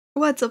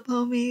What's up,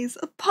 homies?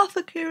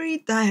 Apothecary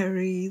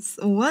Diaries,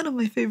 one of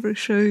my favorite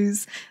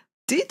shows.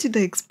 Due to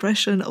the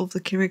expression of the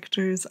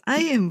characters, I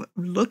am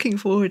looking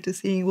forward to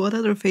seeing what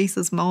other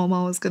faces Mao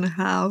Mao is gonna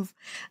have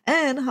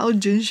and how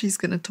Junshi's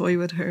gonna toy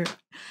with her.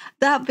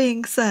 That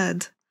being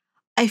said,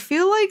 I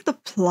feel like the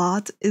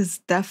plot is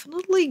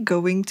definitely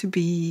going to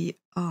be,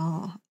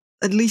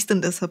 at least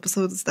in this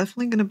episode, it's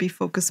definitely going to be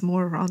focused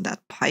more around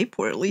that pipe,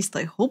 or at least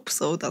I hope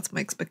so. That's my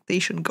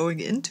expectation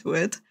going into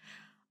it.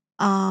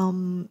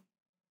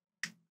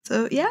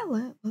 So yeah,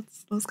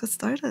 let's get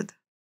started.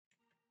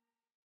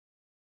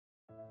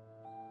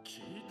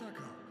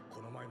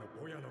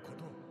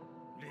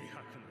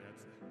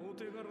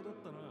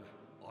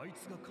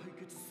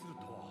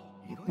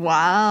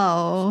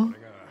 Wow.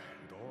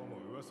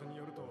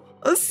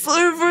 A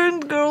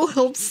servant girl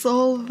helped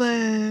solve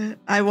it.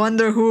 I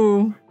wonder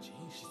who.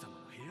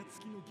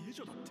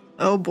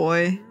 Oh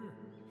boy.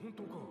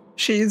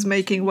 She's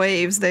making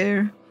waves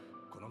there.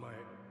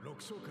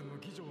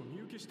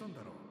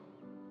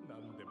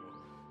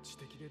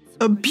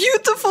 A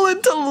beautiful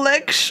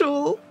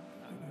intellectual.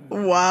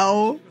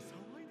 Wow.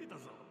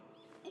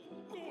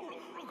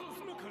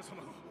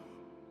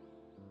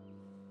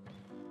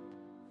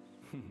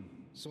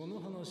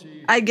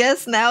 I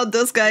guess now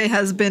this guy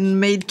has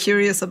been made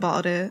curious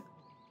about it.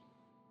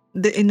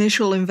 The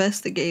initial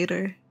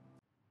investigator.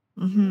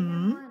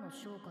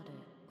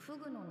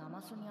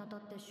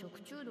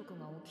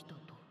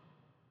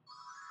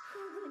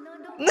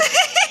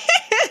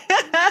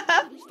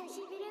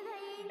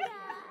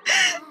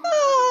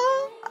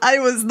 I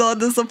was not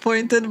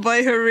disappointed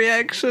by her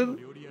reaction.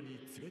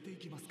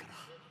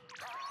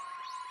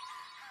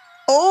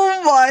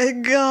 Oh my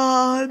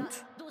god!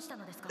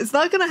 It's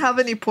not gonna have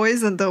any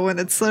poison though when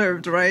it's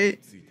served, right?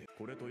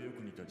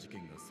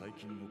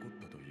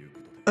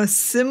 A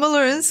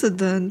similar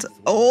incident.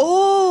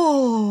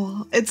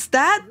 Oh, it's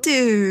that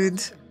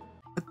dude.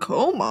 A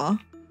coma?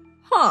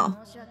 Huh.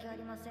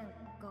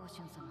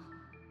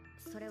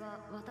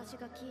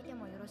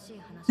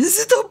 Is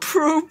it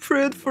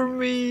appropriate for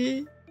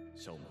me?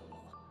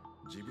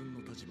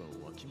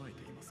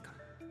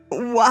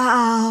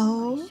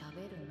 Wow.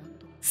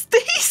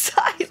 Stay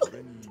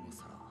silent.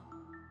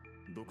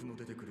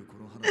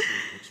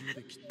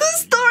 The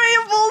story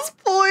involves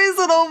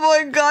poison. Oh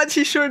my god,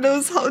 she sure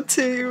knows how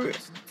to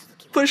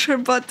push her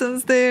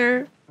buttons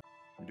there.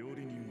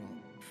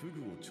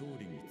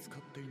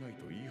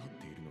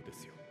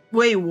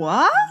 Wait,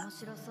 what?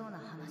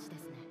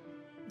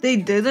 They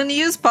didn't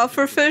use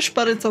pufferfish,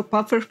 but it's a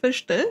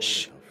pufferfish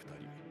dish?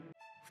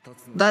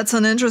 That's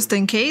an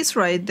interesting case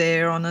right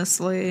there,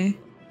 honestly.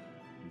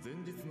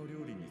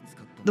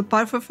 The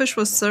pufferfish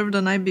was served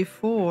the night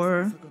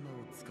before.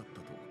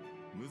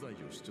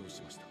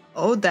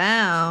 Oh,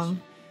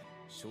 damn.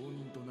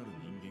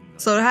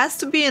 So it has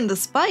to be in the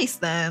spice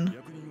then.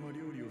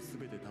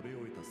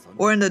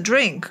 Or in the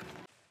drink.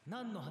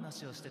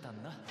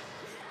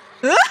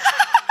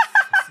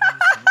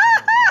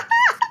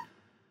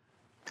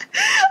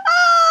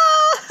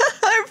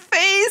 Her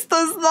face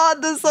does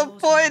not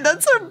disappoint.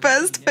 That's her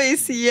best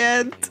face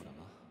yet.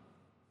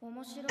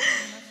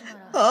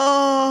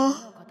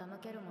 Oh.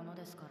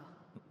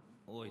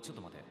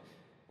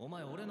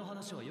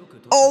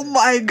 Oh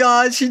my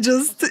god, she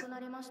just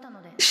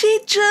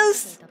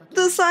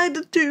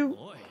decided to.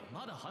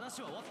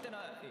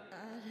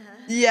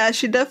 Yeah,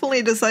 she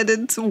definitely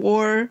decided to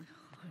war.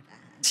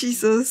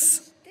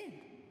 Jesus.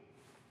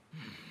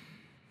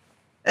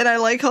 And I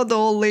like how the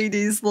old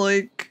lady's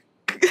like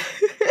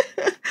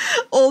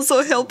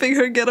also helping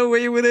her get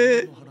away with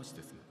it.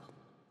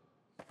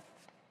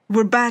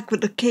 We're back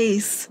with the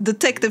case.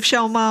 Detective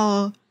Xiao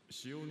Mao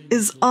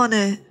is on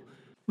it.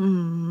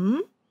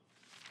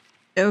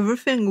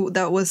 Everything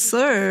that was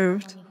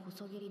served.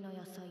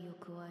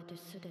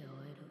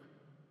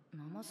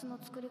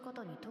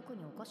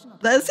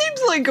 That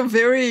seems like a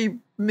very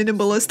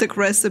minimalistic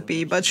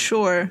recipe, but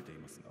sure.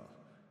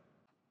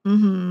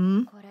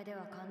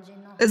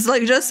 It's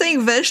like just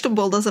saying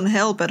vegetable doesn't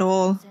help at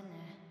all.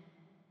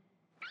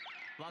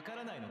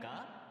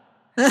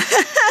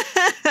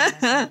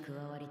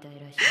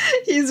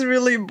 He's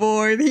really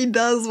bored. He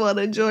does want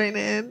to join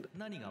in.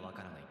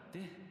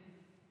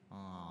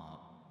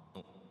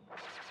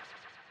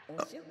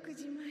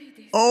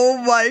 Oh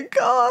my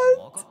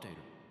god.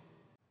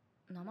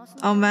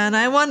 Oh man,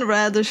 I want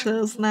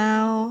radishes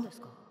now.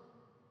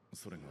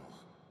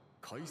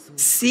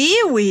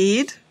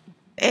 Seaweed?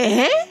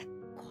 Eh?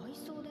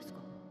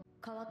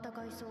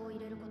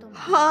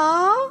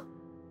 Huh?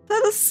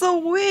 That is so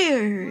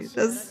weird.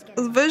 That's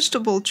a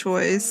vegetable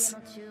choice.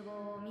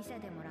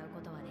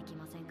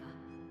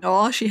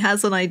 Oh, she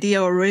has an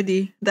idea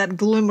already. That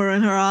glimmer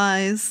in her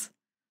eyes.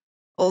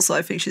 Also,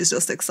 I think she's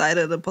just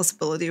excited at the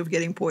possibility of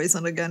getting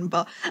poisoned again,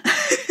 but...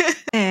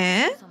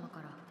 Eh?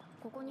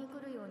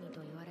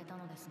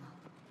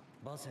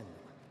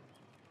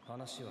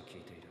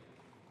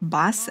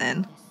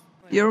 Basen?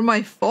 You're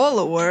my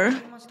follower?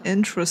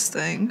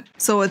 Interesting.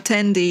 So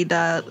attendee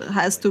that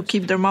has to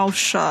keep their mouth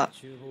shut.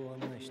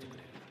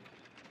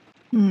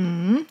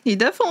 He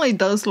definitely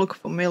does look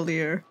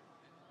familiar.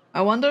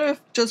 I wonder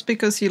if just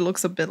because he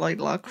looks a bit like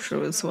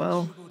Lakshu as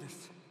well.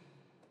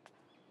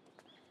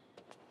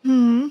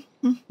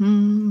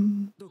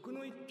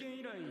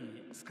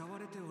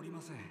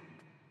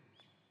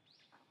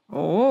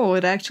 Oh,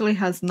 it actually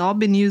has not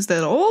been used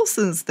at all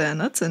since then.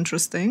 That's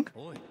interesting.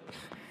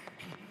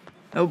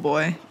 Oh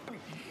boy.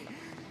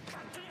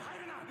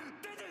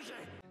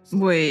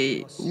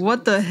 Wait,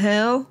 what the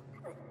hell?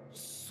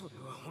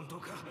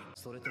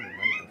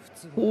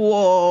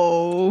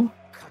 Whoa.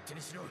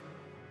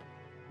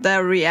 That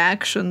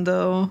reaction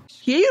though.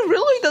 He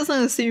really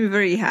doesn't seem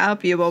very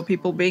happy about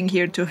people being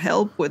here to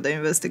help with the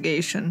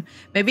investigation.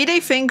 Maybe they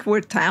think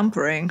we're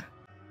tampering.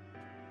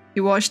 He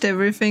watched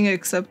everything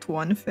except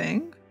one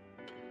thing.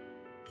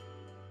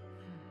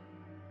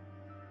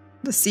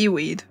 The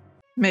seaweed.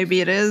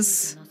 Maybe it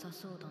is.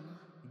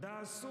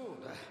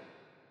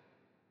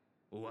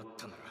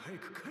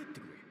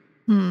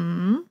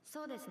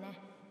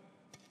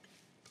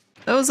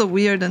 That was a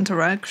weird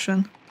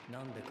interaction.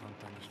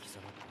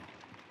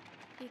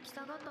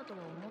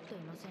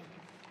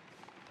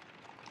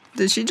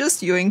 Did she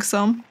just yoink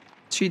some?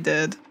 She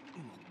did.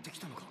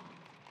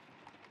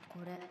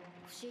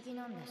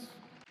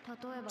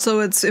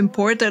 So it's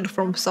imported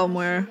from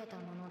somewhere.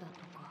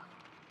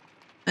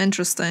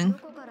 Interesting.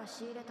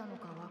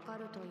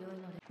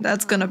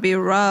 That's gonna be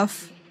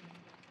rough.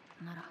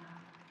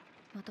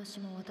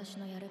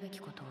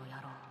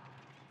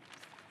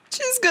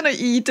 She's gonna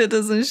eat it,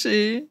 isn't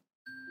she?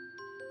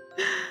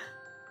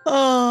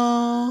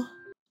 Oh.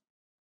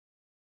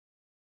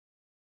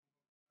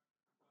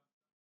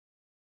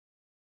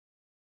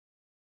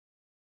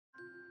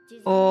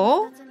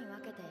 Oh?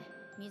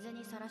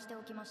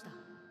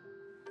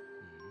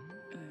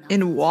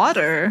 In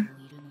water?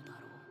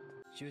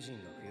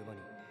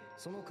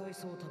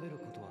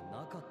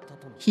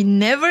 He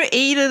never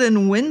ate it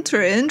in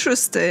winter.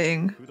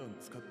 Interesting.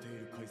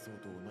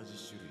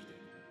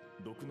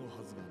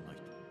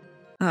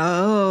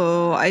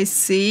 Oh, I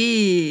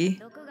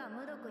see.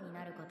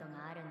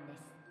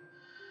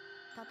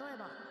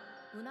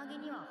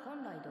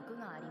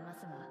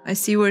 I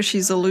see where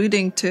she's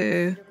alluding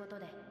to.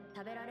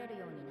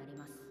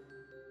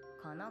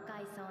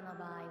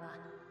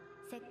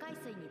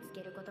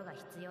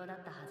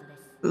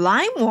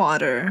 Lime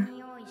water.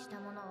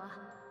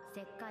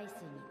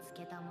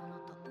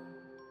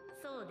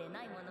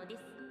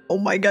 Oh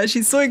my gosh,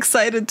 she's so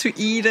excited to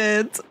eat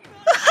it.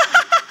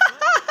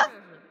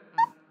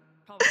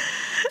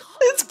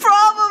 It's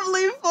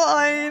probably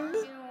fine.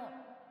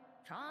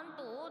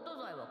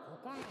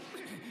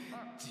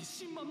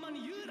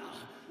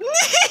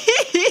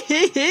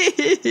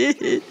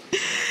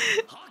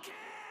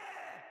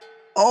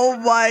 Oh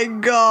my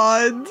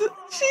god.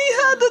 She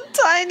had a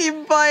tiny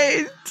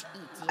bite.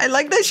 I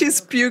like that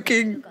she's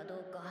puking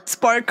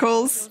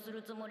sparkles.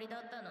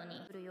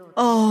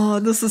 Oh,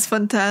 this is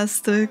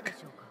fantastic.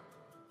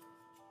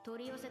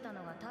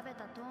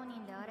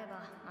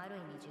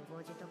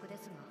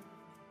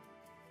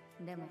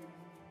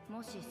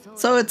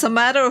 So it's a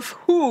matter of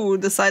who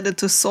decided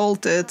to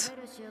salt it.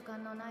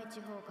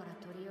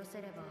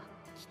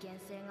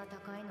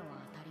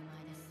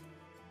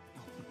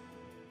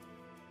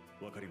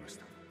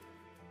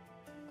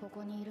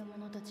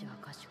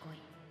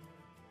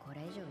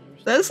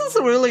 This is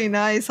really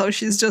nice how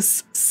she's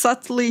just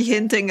subtly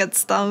hinting at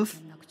stuff.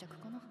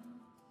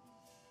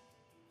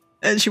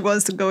 And she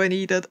wants to go and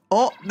eat it.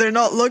 Oh, they're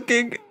not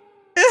looking.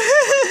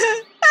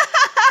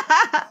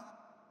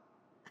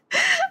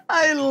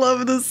 I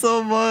love this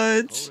so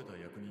much.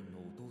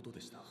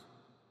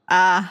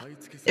 Ah,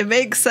 it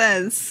makes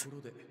sense.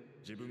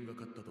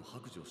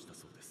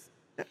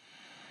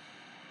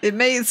 It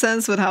made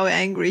sense with how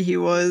angry he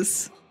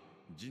was.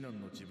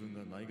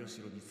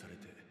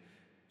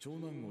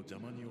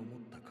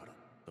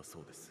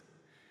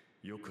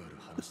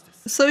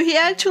 So he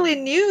actually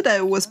knew that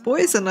it was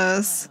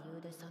poisonous.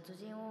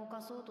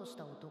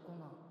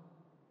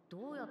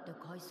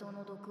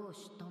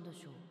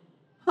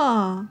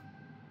 Huh.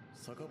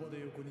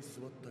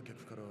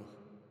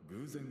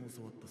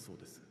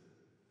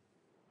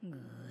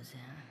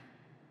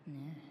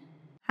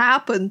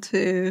 Happened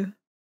to.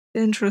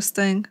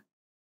 Interesting.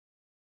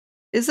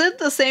 Is it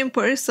the same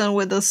person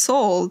with the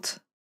salt?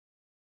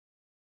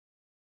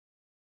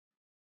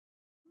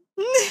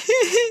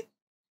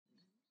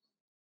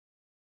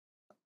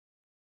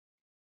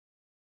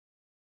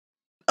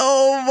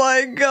 Oh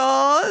my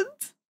god.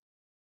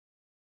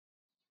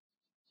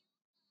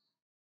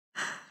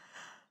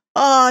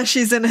 Ah,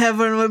 she's in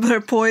heaven with her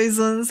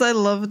poisons. I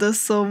love this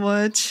so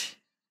much.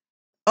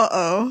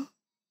 Uh-oh.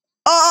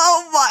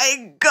 Oh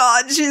my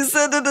god, she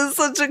said it in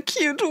such a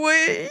cute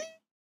way.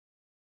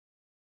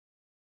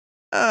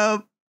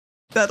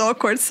 That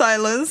awkward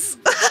silence.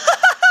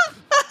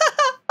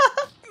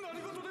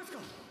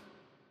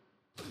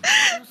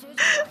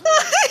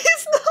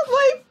 It's not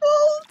my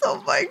fault.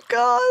 Oh my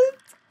god.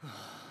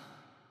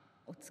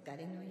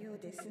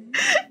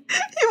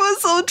 He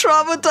was so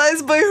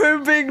traumatized by her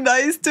being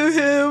nice to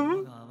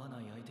him.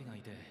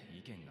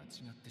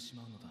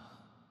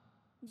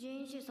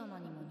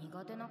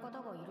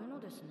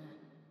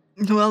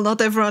 Well,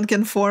 not everyone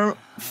can fall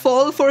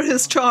for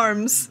his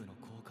charms.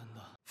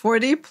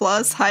 40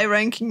 plus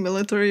high-ranking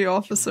military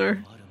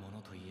officer.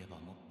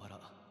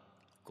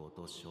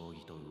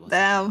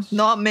 Damn,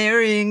 not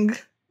marrying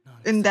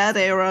in that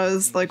era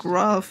is like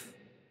rough.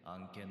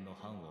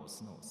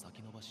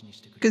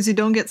 Because you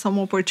don't get some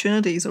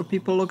opportunities or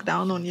people look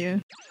down on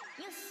you.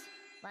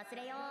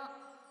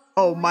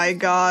 Oh my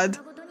god.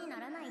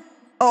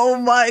 Oh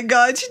my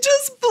god, she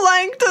just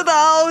blanked it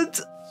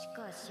out.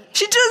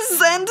 She just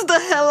zenned the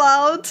hell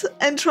out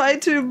and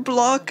tried to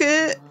block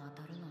it.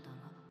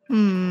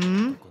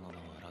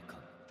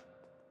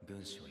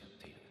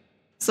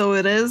 So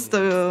it is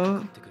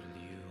the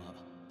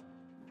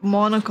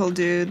monocle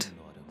dude.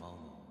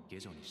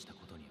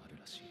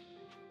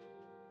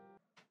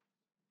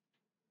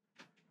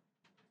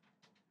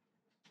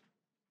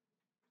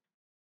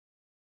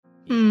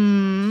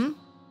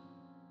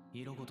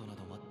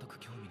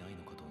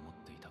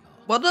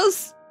 What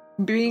does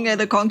being at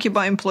a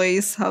concubine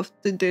place have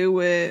to do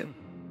with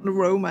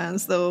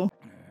romance, though?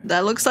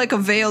 That looks like a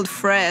veiled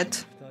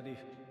threat.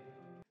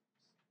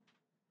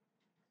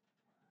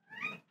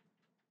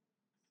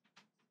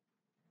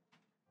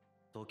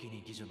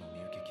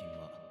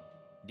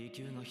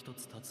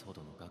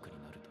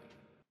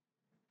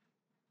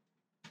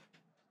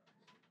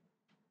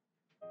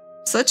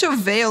 Such a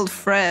veiled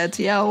threat.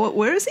 Yeah,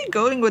 where is he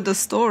going with the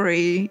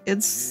story?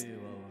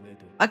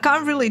 I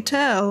can't really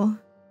tell.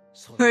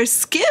 Her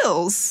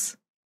skills.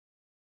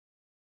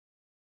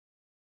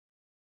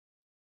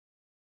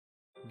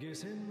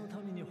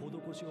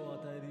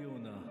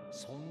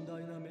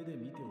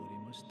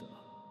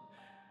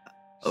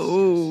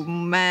 Oh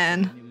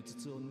man.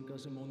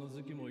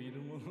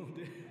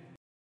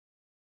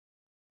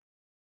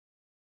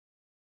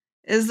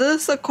 Is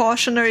this a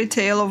cautionary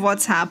tale of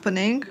what's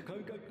happening?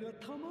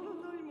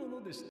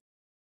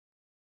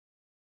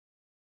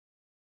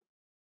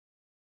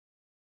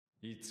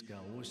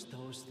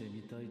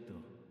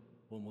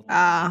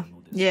 Ah,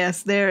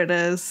 yes, there it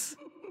is.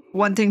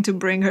 Wanting to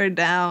bring her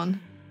down.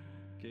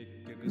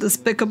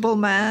 Despicable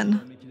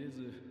man.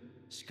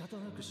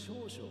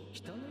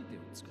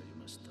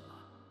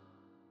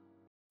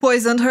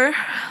 Poisoned her,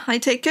 I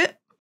take it?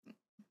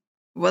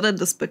 What a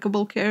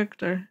despicable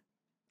character.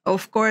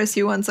 Of course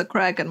he wants a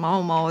crack at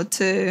Mao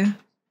too.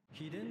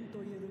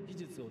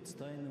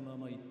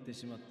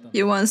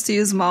 He wants to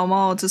use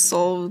Mao to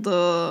solve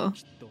the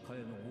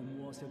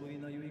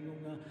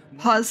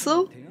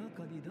puzzle?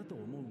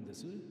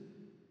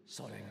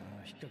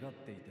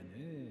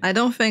 I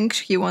don't think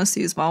he wants to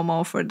use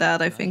Mao for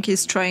that. I think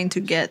he's trying to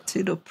get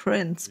to the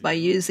prince by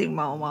using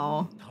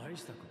Mao.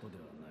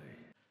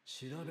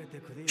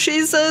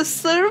 She's a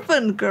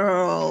servant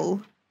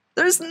girl.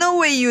 There's no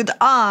way you'd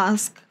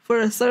ask for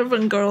a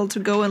servant girl to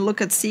go and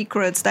look at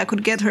secrets that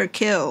could get her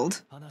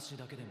killed.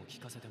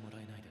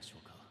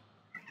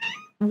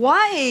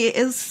 Why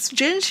is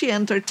Jinshi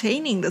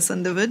entertaining this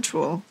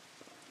individual?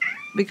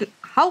 Because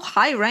how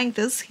high ranked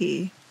is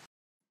he?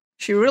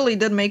 She really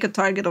did make a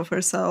target of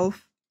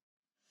herself.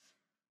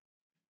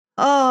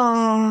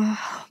 Oh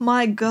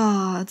my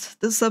god,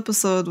 this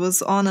episode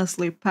was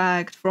honestly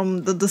packed,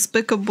 from the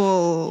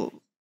despicable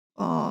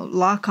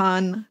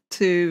Lakan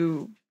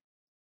to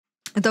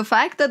the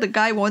fact that the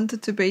guy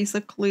wanted to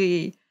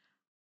basically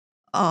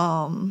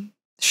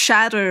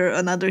shatter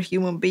another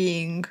human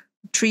being,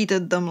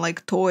 treated them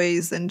like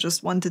toys and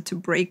just wanted to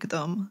break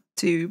them,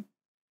 to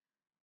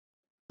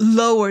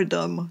lower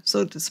them,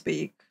 so to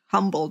speak,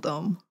 humble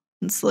them.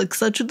 It's like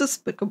such a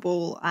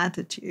despicable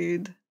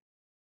attitude.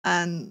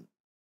 And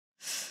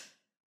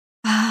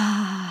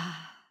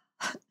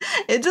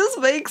it just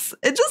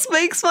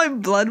makes my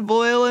blood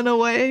boil in a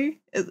way.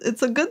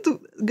 It's a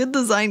good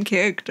design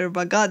character,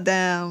 but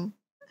goddamn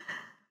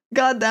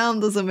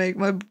does it make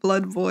my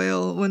blood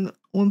boil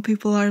when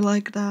people are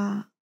like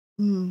that.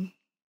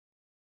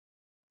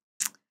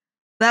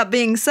 That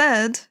being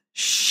said,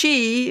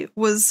 she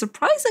was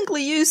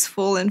surprisingly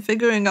useful in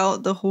figuring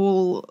out the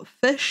whole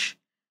fish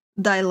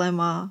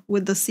dilemma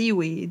with the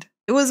seaweed.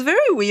 It was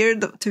very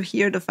weird to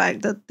hear the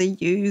fact that they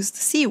used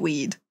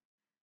seaweed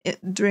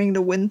during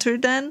the winter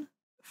then,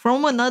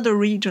 from another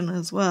region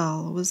as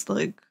well. It was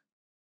like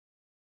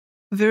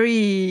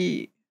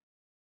very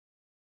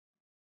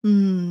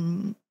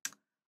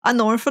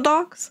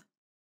unorthodox.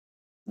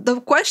 The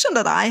question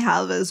that I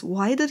have is,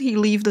 why did he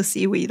leave the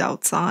seaweed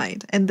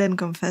outside and then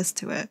confess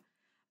to it?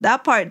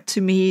 That part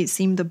to me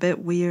seemed a bit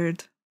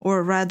weird,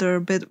 or rather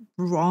a bit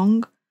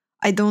wrong.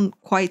 I don't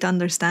quite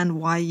understand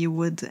why you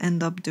would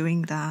end up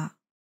doing that.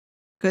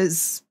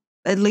 Because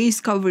at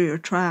least cover your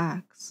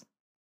tracks.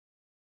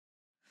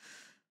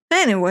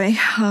 Anyway,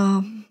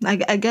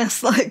 I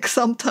guess like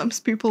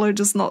sometimes people are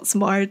just not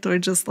smart, or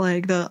just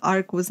like the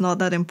arc was not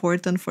that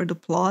important for the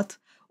plot.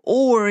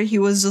 Or he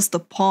was just a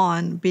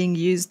pawn being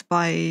used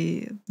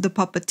by the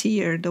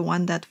puppeteer, the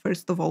one that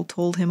first of all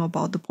told him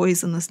about the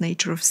poisonous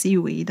nature of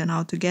seaweed and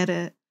how to get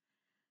it.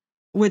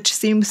 Which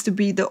seems to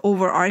be the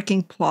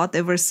overarching plot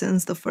ever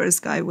since the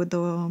first guy with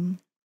the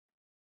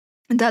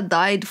that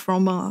died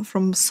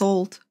from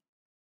salt.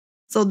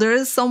 So there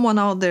is someone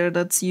out there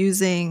that's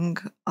using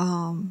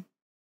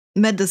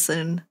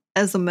medicine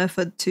as a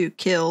method to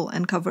kill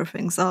and cover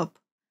things up.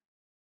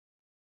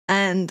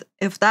 And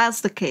if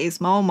that's the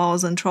case, Mao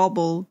Mao's in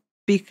trouble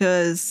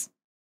because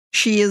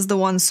she is the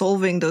one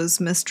solving those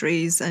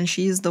mysteries and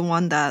she's the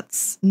one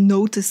that's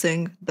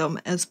noticing them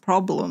as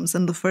problems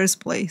in the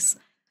first place.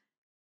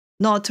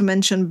 Not to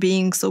mention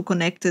being so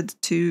connected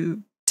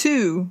to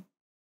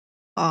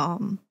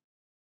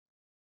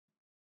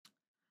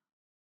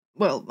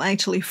well,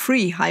 actually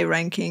 5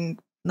 high-ranking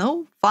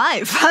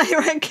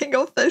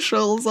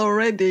officials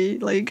already.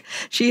 Like,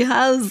 she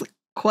has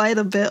quite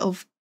a bit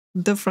of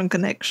different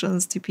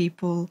connections to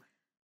people.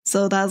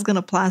 So that's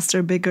gonna plaster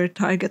a bigger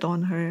target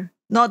on her.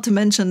 Not to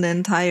mention the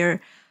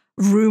entire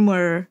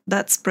rumor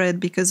that spread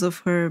because of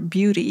her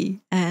beauty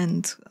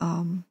and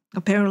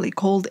apparently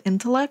cold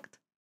intellect.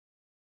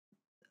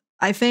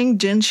 I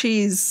think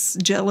Jinshi's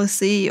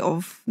jealousy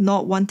of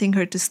not wanting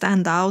her to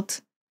stand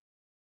out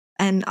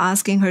and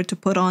asking her to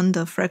put on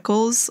the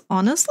freckles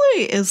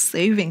honestly is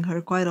saving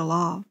her quite a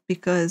lot,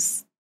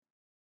 because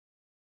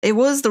it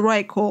was the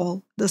right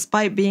call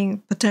despite being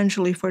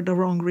potentially for the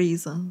wrong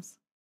reasons.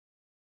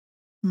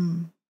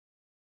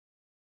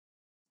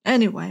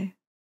 Anyway,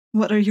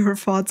 what are your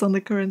thoughts on the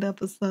current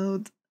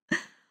episode?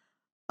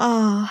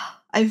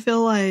 I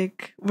feel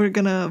like we're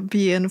gonna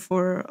be in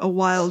for a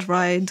wild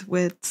ride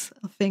with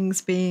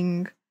things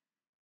being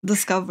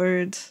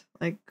discovered,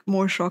 like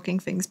more shocking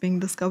things being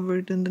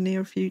discovered in the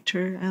near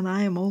future, and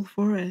I am all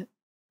for it.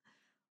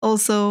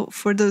 Also,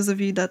 for those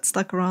of you that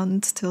stuck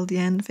around till the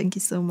end, thank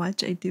you so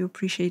much. I do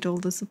appreciate all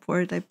the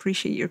support. I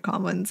appreciate your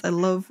comments. I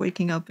love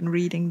waking up and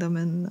reading them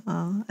in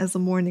as a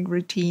morning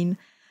routine.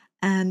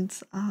 And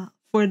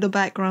for the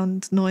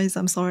background noise,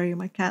 I'm sorry,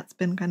 my cat's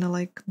been kind of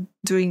like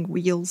doing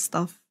wheel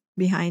stuff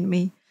behind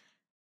me.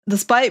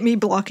 Despite me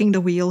blocking the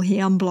wheel, he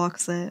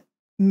unblocks it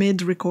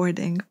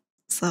mid-recording.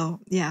 So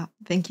yeah,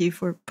 thank you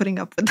for putting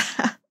up with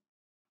that.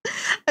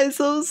 I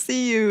shall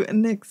see you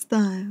next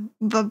time.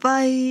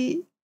 Bye-bye.